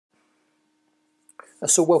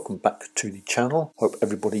So welcome back to the channel. Hope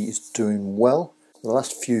everybody is doing well. The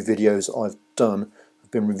last few videos I've done have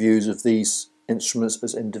been reviews of these instruments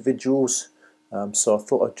as individuals, so I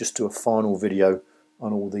thought I'd just do a final video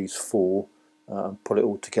on all these four and put it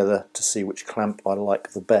all together to see which clamp I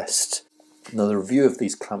like the best. Now, the review of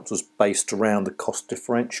these clamps was based around the cost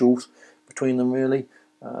differentials between them really.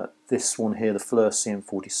 This one here, the Flir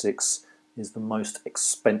CM46, is the most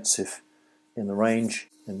expensive in the range.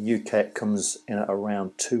 In the UK it comes in at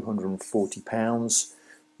around £240.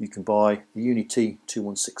 You can buy the Uni-T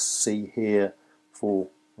UT216C here for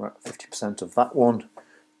 50% of that one.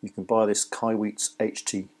 You can buy this Kaiweets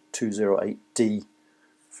HT208D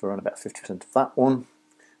for around about 50% of that one.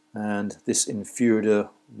 And this Infurider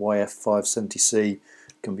AF-570C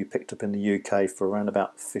can be picked up in the UK for around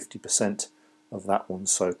about 50% of that one.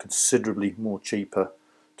 So considerably more cheaper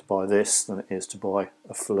to buy this than it is to buy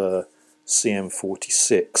a Flir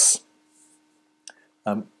CM46.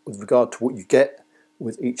 With regard to what you get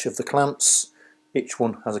with each of the clamps, each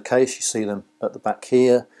one has a case. You see them at the back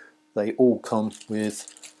here. They all come with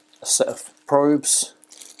a set of probes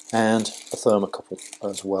and a thermocouple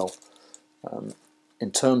as well.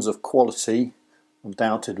 In terms of quality,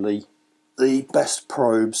 undoubtedly the best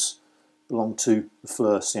probes belong to the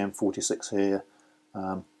Flir CM46 here.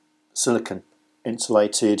 Silicon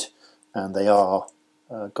insulated, and they are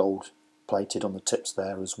gold plated on the tips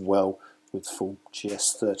there as well, with full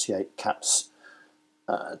GS38 caps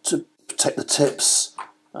to protect the tips.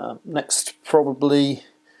 Next probably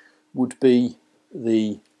would be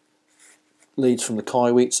the leads from the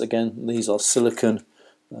Kaiweets. Again, these are silicon.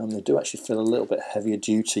 They do actually feel a little bit heavier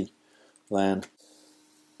duty than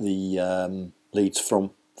the leads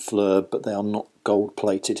from Flir, but they are not gold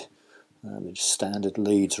plated. They're just standard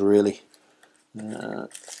leads really.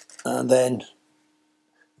 And then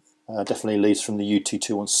definitely leads from the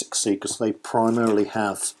UT216C, because they primarily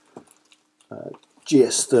have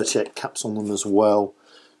GS38 caps on them as well.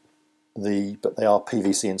 But they are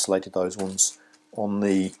PVC insulated, those ones. On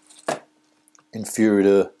the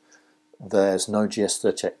Infurider, there's no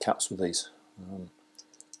GS38 caps with these.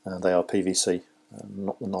 They are PVC.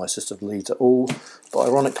 Not the nicest of leads at all, but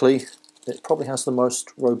ironically it probably has the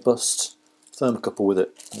most robust thermocouple with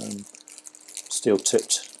it. Steel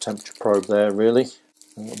tipped temperature probe there really,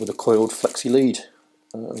 with a coiled flexi lead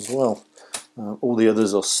as well. All the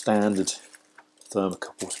others are standard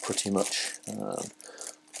thermocouples pretty much.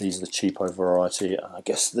 These are the cheapo variety. I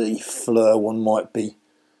guess the Flir one might be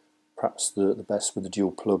perhaps the best with the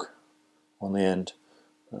dual plug on the end.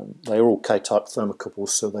 They are all K-type thermocouples,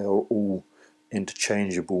 so they are all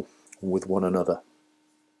interchangeable with one another.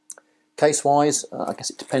 Case wise, I guess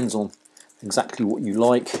it depends on exactly what you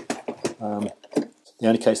like. The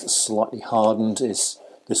only case that's slightly hardened is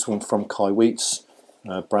this one from Kaiweets,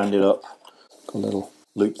 branded up, got a little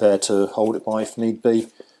loop there to hold it by if need be.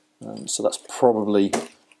 So that's probably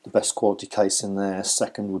the best quality case in there.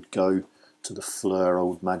 Second would go to the Flir. I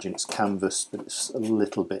would imagine it's canvas, but it's a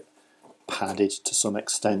little bit padded to some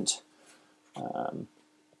extent. What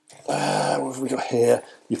have we got here?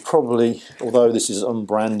 You've probably, although this is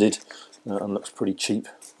unbranded and looks pretty cheap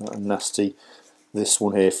and nasty, this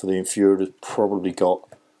one here for the Infurider probably got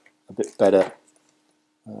a bit better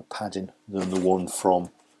padding than the one from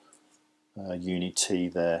Uni-T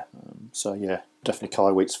there. So yeah, definitely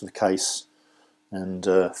Kaiweets for the case and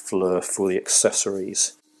Flir for the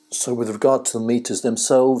accessories. So with regard to the meters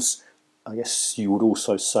themselves, I guess you would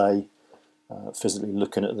also say, physically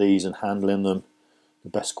looking at these and handling them, the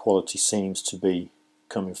best quality seems to be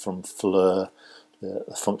coming from Flir. The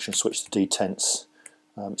function switch, the detents.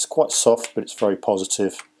 It's quite soft, but it's very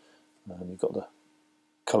positive. You've got the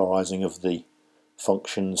colorizing of the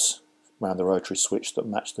functions around the rotary switch that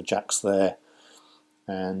match the jacks there,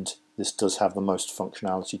 and this does have the most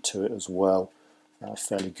functionality to it as well.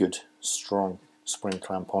 Fairly good, strong spring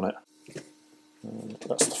clamp on it.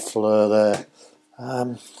 That's the Flir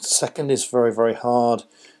there. Second is very, very hard.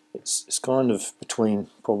 It's kind of between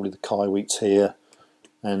probably the Kaiweets here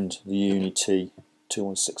and the Uni-T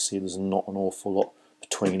UT216C. There's not an awful lot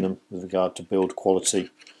between them with regard to build quality.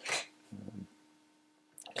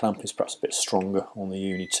 Clamp is perhaps a bit stronger on the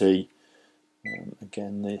Uni-T.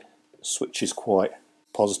 Again, the switch is quite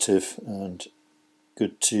positive and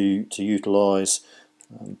good to utilise.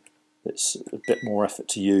 It's a bit more effort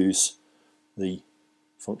to use the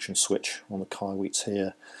function switch on the Kaiweets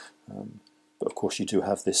here, but of course you do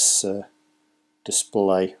have this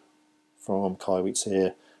display from Kaiweets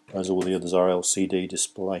here, whereas all the others are LCD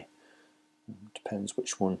display. Depends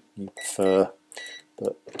which one you prefer,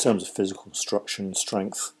 but in terms of physical construction and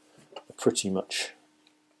strength, they're pretty much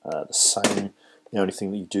the same. The only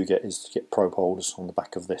thing that you do get is to get probe holders on the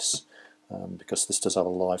back of this, because this does have a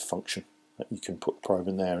live function that you can put the probe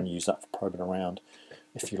in there and use that for probing around.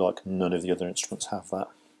 If you like, none of the other instruments have that.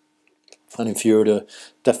 And Infurider,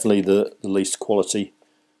 definitely the least quality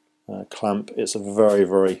clamp. It's a very,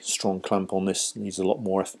 very strong clamp on this. It needs a lot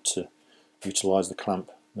more effort to utilise the clamp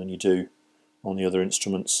than you do on the other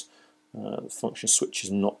instruments. The function switch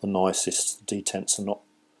is not the nicest. The detents are not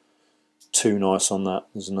too nice on that.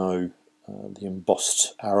 There's no the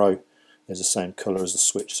embossed arrow is the same colour as the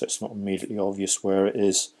switch, so it's not immediately obvious where it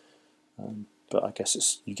is. But I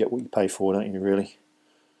guess you get what you pay for, don't you, really?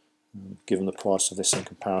 Given the price of this in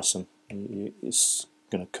comparison, it's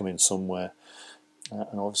going to come in somewhere.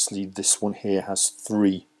 And obviously this one here has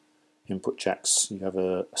 3 input jacks. You have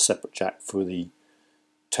a separate jack for the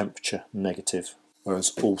temperature negative,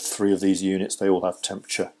 whereas all 3 of these units, they all have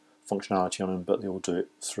temperature functionality on them, but they all do it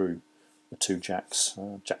through the 2 jacks.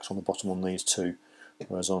 Jacks on the bottom on these 2,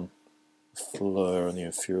 whereas on the Flir and the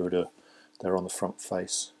Infurider, they're on the front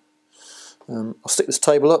face. I'll stick this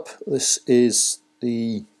table up. This is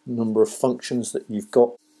the number of functions that you've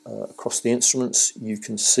got across the instruments. You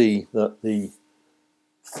can see that the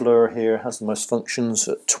Flir here has the most functions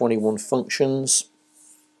at 21 functions.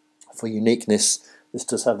 For uniqueness, this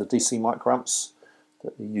does have the DC microamps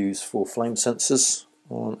that you use for flame sensors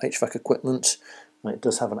on HVAC equipment, and it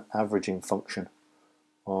does have an averaging function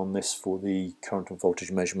on this for the current and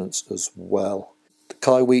voltage measurements as well. The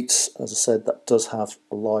Kaiweets, as I said, that does have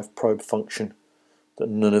a live probe function that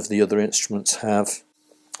none of the other instruments have.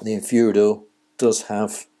 The Infurider does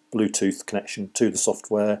have Bluetooth connection to the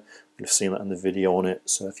software. You've seen that in the video on it,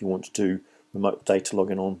 so if you want to do remote data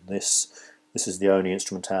logging on this, this is the only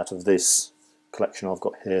instrument out of this collection I've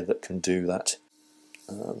got here that can do that.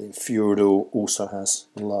 The Infurider also has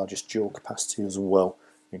the largest jaw capacity as well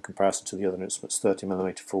in comparison to the other instruments,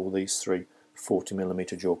 30mm for all these 3,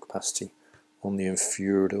 40mm jaw capacity on the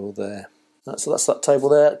Infurider there. So that's that table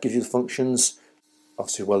there. It gives you the functions.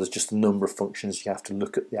 Obviously, well, there's just a number of functions. You have to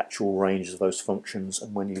look at the actual ranges of those functions,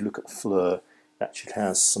 and when you look at the Flir, it actually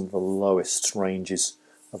has some of the lowest ranges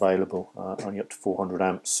available, only up to 400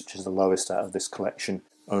 amps, which is the lowest out of this collection,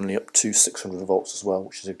 only up to 600 volts as well,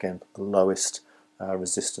 which is again the lowest.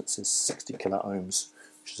 Resistance is 60 kilo ohms,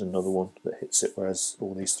 which is another one that hits it, whereas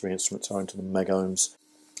all these 3 instruments are into the mega ohms.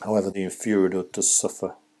 However, the Infurider does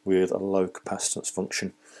suffer with a low capacitance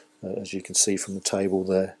function, as you can see from the table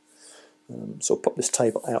there. So I'll pop this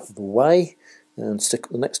table out of the way and stick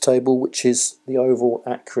up the next table, which is the overall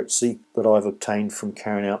accuracy that I've obtained from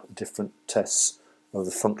carrying out the different tests of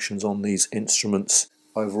the functions on these instruments.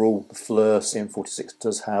 Overall, the Flir CM46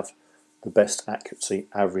 does have the best accuracy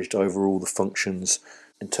averaged over all the functions.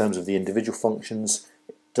 In terms of the individual functions,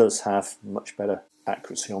 it does have much better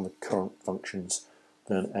accuracy on the current functions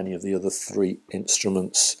than any of the other 3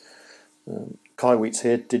 instruments. Kaiweets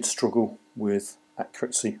here did struggle with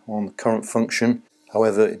accuracy on the current function.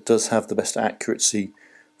 However, it does have the best accuracy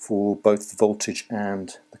for both the voltage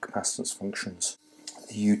and the capacitance functions.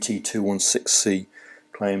 The UT216C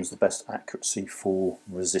claims the best accuracy for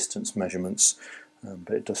resistance measurements,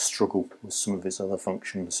 but it does struggle with some of its other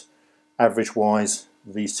functions. Average wise,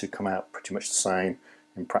 these 2 come out pretty much the same.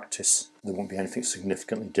 In practice, there won't be anything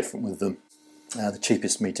significantly different with them. The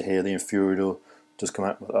cheapest meter here, the Infurider, does come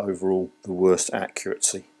out with overall the worst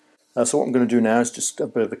accuracy. So what I'm going to do now is just a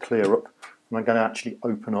bit of a clear up, and I'm going to actually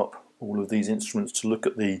open up all of these instruments to look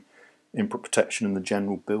at the input protection and the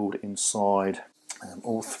general build inside.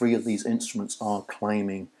 All 3 of these instruments are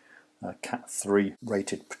claiming Cat 3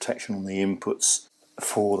 rated protection on the inputs.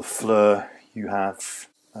 For the Flir, you have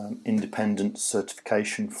independent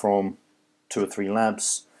certification from 2 or 3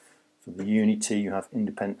 labs. For the Uni-T, you have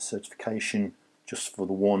independent certification just for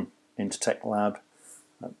the one Intertech lab.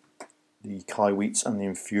 The Kaiweets and the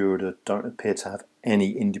Infurider don't appear to have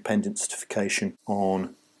any independent certification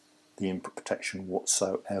on the input protection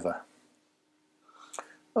whatsoever.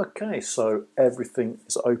 Okay, so everything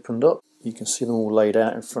is opened up. You can see them all laid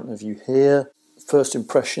out in front of you here. First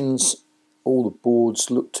impressions, all the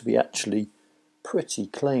boards look to be actually pretty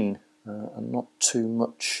clean and not too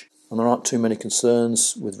much. And there aren't too many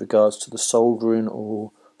concerns with regards to the soldering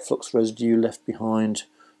or flux residue left behind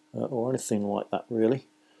or anything like that really.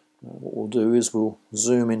 What we'll do is we'll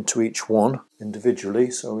zoom into each one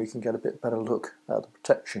individually so we can get a bit better look at the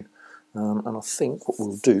protection. And I think what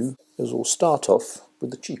we'll do is we'll start off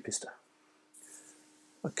with the cheapest.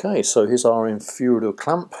 Okay, so here's our Infurider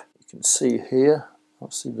clamp. You can see here, I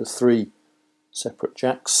see the 3 separate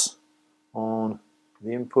jacks on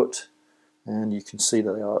the input, and you can see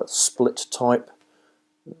that they are a split type,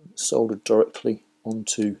 soldered directly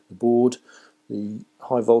onto the board. The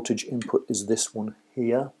high voltage input is this one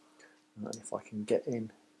here, and if I can get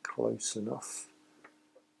in close enough,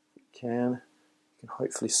 you can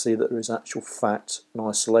hopefully see that there is actual fact an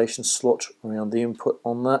isolation slot around the input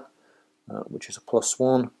on that, which is a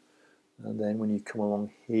 +1, and then when you come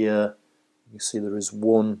along here you see there is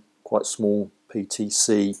one quite small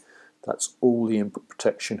PTC. That's all the input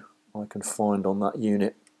protection I can find on that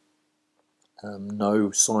unit.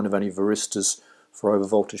 No sign of any varistors for over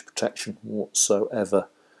voltage protection whatsoever.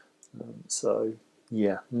 So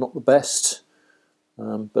yeah, not the best,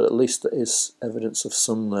 but at least there is evidence of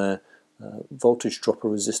some there. Voltage dropper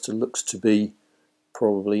resistor looks to be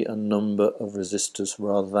probably a number of resistors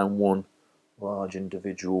rather than one large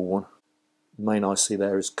individual one. The main IC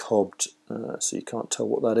there is cobbed, so you can't tell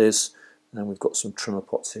what that is, and we've got some trimmer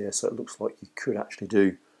pots here, so it looks like you could actually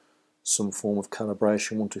do some form of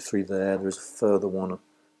calibration. 1, 2, 3 there. There's a further one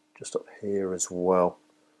just up here as well.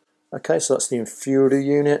 Okay, so that's the Infurider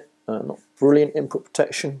unit. Not brilliant input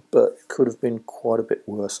protection, but could have been quite a bit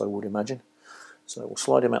worse, I would imagine. So we'll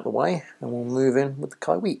slide him out of the way and we'll move in with the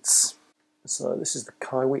Kaiweets. So this is the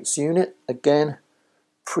Kaiweets unit. Again,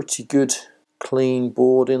 pretty good clean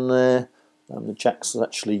board in there. The jacks are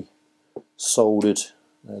actually soldered,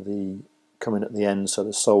 coming at the end, so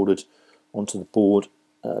they're soldered onto the board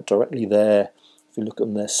directly there. If you look at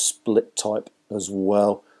them, they're split type as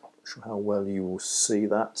well. Not sure how well you will see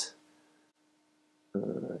that,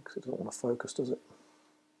 because it doesn't want to focus, does it?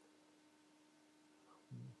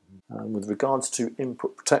 With regards to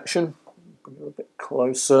input protection, bring it a bit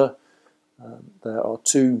closer. There are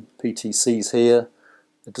 2 PTCs here.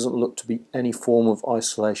 There doesn't look to be any form of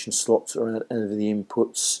isolation slots around any of the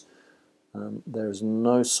inputs. There is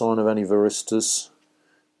no sign of any varistors,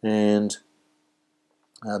 and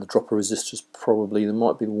the dropper resistors probably, there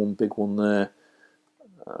might be one big one there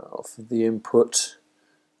off of the input,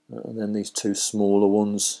 and then these 2 smaller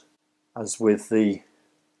ones. As with the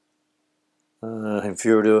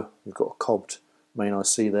Infurider, we've got a cobbed main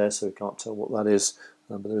IC there, so we can't tell what that is,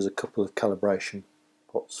 but there's a couple of calibration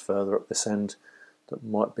pots further up this end that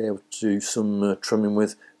might be able to do some trimming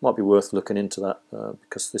with. Might be worth looking into that,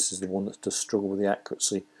 because this is the one that does struggle with the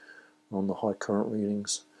accuracy on the high current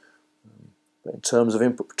readings. But in terms of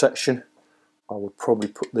input protection, I would probably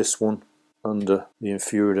put this one under the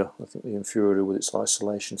Infurider. I think the Infurider with its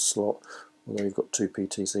isolation slot, although you've got 2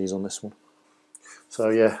 PTCs on this one. So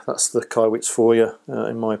yeah, that's the Kaiweets for you.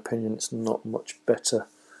 In my opinion, it's not much better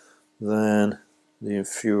than the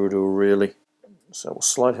Infurider really. So we'll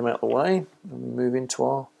slide him out of the way and move into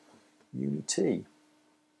our Uni-T.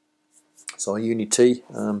 So our Uni-T,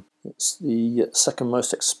 it's the second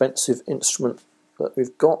most expensive instrument that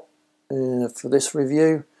we've got for this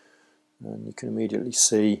review, and you can immediately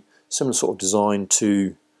see similar sort of design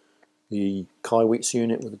to the Kaiweets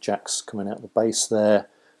unit with the jacks coming out the base there.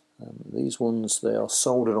 These ones, they are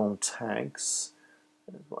soldered on tags.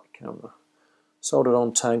 Right camera. Soldered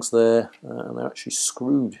on tags there, and they're actually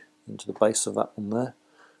screwed into the base of that one there.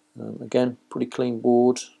 Again, pretty clean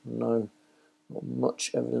board. Not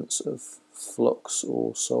much evidence of flux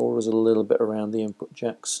or solders, there's a little bit around the input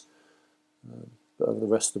jacks, but over the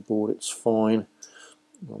rest of the board it's fine.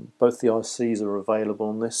 Both the ICs are available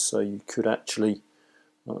on this, so you could actually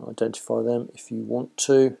identify them if you want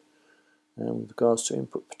to. And with regards to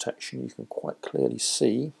input protection, you can quite clearly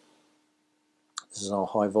see this is our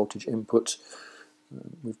high voltage input.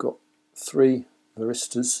 We've got 3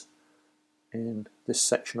 varistors in this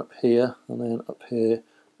section up here, and then up here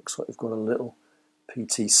looks like we've got a little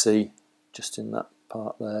PTC just in that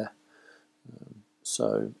part there.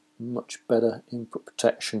 So much better input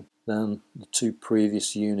protection than the 2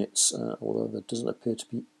 previous units, although there doesn't appear to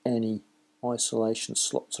be any isolation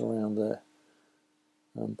slots around there.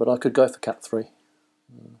 But I could go for Cat 3. It's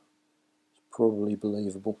probably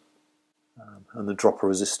believable. And the dropper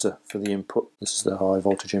resistor for the input. This is the high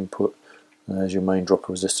voltage input. There's your main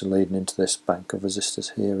dropper resistor leading into this bank of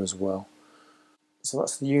resistors here as well. So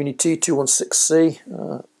that's the Uni-T UT216C.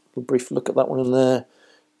 A brief look at that one in there.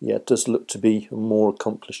 Yeah, it does look to be a more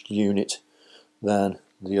accomplished unit than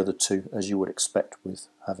the other 2, as you would expect with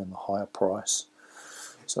having the higher price.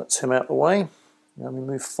 So that's him out of the way. Now we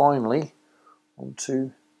move finally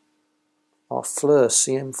onto our Flir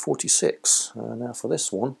CM46. Now for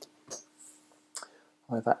this one,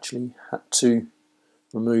 I've actually had to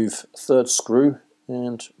remove a 3rd screw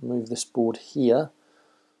and move this board here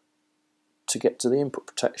to get to the input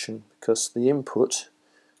protection, because the input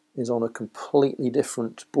is on a completely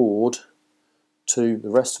different board to the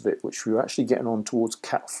rest of it, which we're actually getting on towards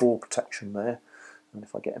Cat 4 protection there. And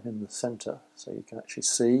if I get them in the center so you can actually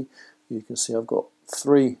see, you can see I've got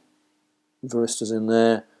 3 varistors in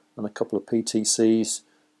there, and a couple of PTCs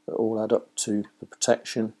that all add up to the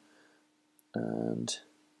protection. And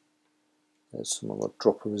there's some other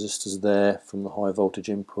dropper resistors there from the high voltage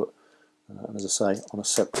input. And as I say, on a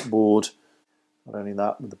separate board. Not only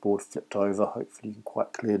that, with the board flipped over, hopefully you can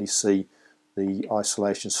quite clearly see the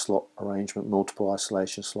isolation slot arrangement, multiple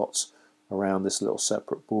isolation slots around this little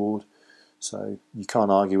separate board. So you can't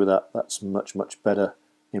argue with that. That's much better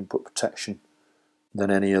input protection than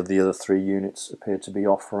any of the other three units appear to be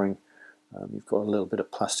offering. You've got a little bit of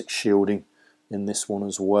plastic shielding in this one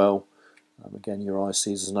as well. Again, your ICs,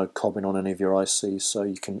 there's no cobbing on any of your ICs, so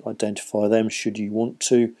you can identify them should you want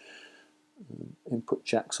to. Input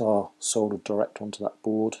jacks are soldered direct onto that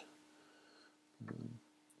board.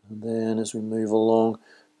 And then as we move along,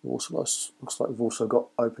 it also looks like we've also got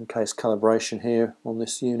open case calibration here on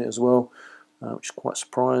this unit as well, which is quite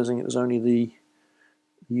surprising. It was only the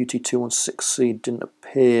UT216C didn't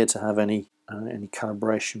appear to have any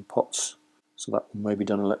calibration pots, so that one may be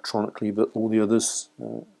done electronically, but all the others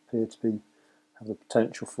appear to have the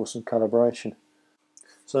potential for some calibration.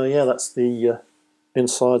 So yeah, that's the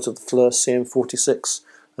insides of the Flir CM46.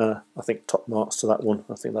 I think top marks to that one.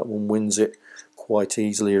 I think that one wins it quite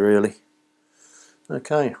easily, really.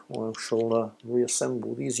 Okay, I shall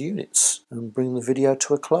reassemble these units and bring the video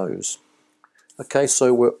to a close. Okay,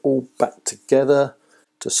 so we're all back together.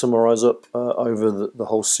 To summarise up over the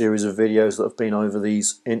whole series of videos that have been over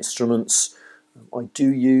these instruments, I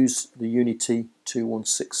do use the Uni-T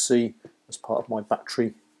UT216C as part of my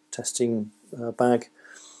battery testing bag.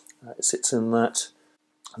 It sits in that.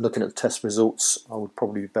 Looking at the test results, I would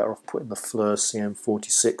probably be better off putting the Flir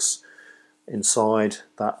CM46 inside.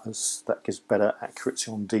 That gives better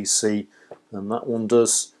accuracy on DC than that one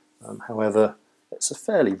does. However, it's a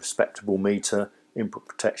fairly respectable meter. Input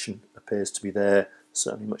protection appears to be there,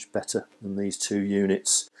 certainly much better than these two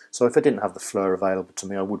units. So if I didn't have the Flir available to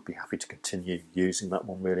me, I would be happy to continue using that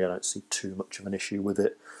one. Really, I don't see too much of an issue with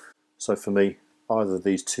it. So for me, either of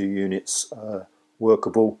these two units are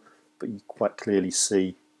workable, but you quite clearly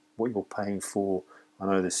see what you're paying for. I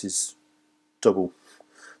know this is double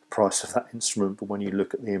the price of that instrument, but when you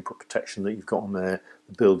look at the input protection that you've got on there,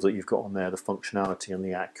 the build that you've got on there, the functionality and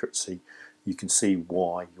the accuracy, you can see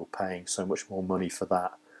why you're paying so much more money for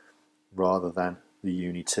that rather than the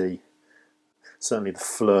Uni-T. Certainly the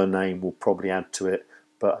Flir name will probably add to it,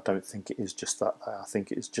 but I don't think it is just that. I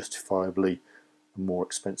think it is justifiably a more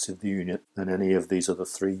expensive unit than any of these other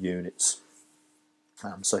three units.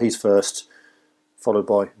 So he's first, followed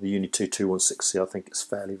by the Uni-T UT216C. I think it's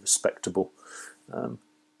fairly respectable.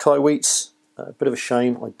 Kaiweets, a bit of a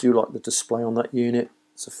shame. I do like the display on that unit.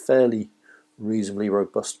 It's a fairly reasonably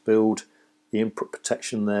robust build. The input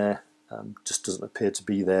protection there just doesn't appear to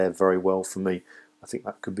be there very well for me. I think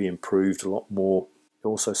that could be improved a lot more. It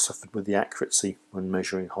also suffered with the accuracy when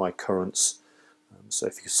measuring high currents. So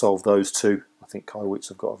if you solve those two, I think Kaiweets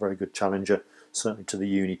have got a very good challenger, certainly to the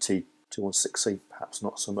Uni-T UT216C, perhaps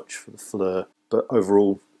not so much for the Flir. But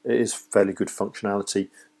overall, it is fairly good functionality,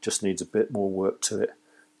 just needs a bit more work to it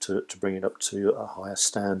to bring it up to a higher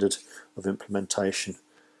standard of implementation.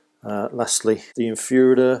 Lastly, the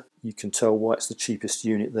Infurider, you can tell why it's the cheapest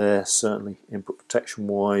unit there, certainly input protection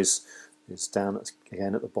wise. It's down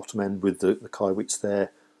again at the bottom end with the Kaiweets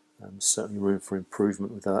there. Certainly room for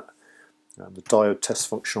improvement with that. The diode test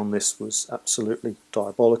function on this was absolutely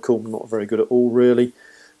diabolical, not very good at all really.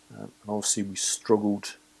 And obviously we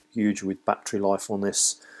struggled hugely with battery life on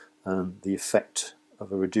this, and the effect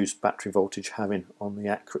of a reduced battery voltage having on the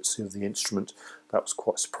accuracy of the instrument, that was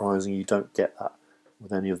quite surprising. You don't get that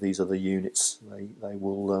with any of these other units. They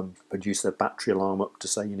will produce their battery alarm up to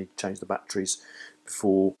say you need to change the batteries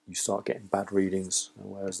before you start getting bad readings,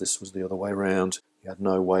 whereas this was the other way around. You had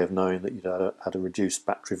no way of knowing that you'd had a reduced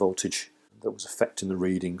battery voltage that was affecting the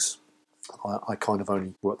readings. I kind of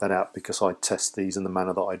only work that out because I test these in the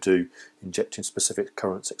manner that I do, injecting specific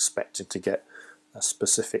currents, expecting to get a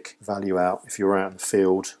specific value out. If you're out in the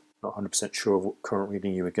field, not 100% sure of what current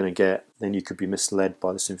reading you were going to get, then you could be misled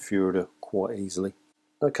by this Infurider quite easily.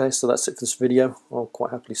 Okay, so that's it for this video. I'll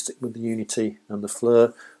quite happily stick with the Uni-T and the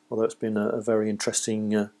Flir, although it's been a very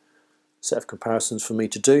interesting set of comparisons for me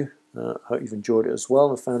to do. I hope you've enjoyed it as well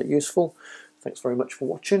and found it useful. Thanks very much for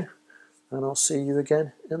watching, and I'll see you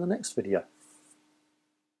again in the next video.